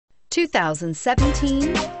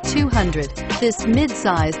2017 200. This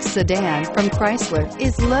mid-sized sedan from Chrysler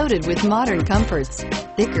is loaded with modern comforts.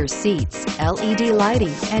 Thicker seats, LED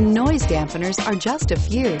lighting, and noise dampeners are just a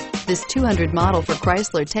few. This 200 model for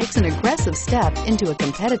Chrysler takes an aggressive step into a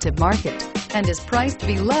competitive market and is priced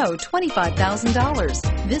below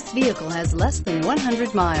 $25,000. This vehicle has less than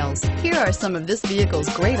 100 miles. Here are some of this vehicle's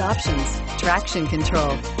great options: traction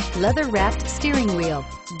control, leather-wrapped steering wheel,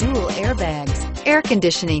 dual airbags, air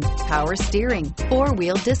conditioning, power steering,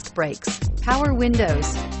 four-wheel disc brakes, power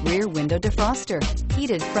windows, rear window defroster,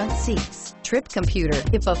 heated front seats, trip computer.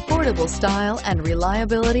 If affordable style and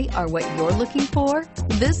reliability are what you're looking for,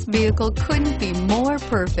 this vehicle couldn't be more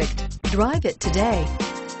perfect. Drive it today.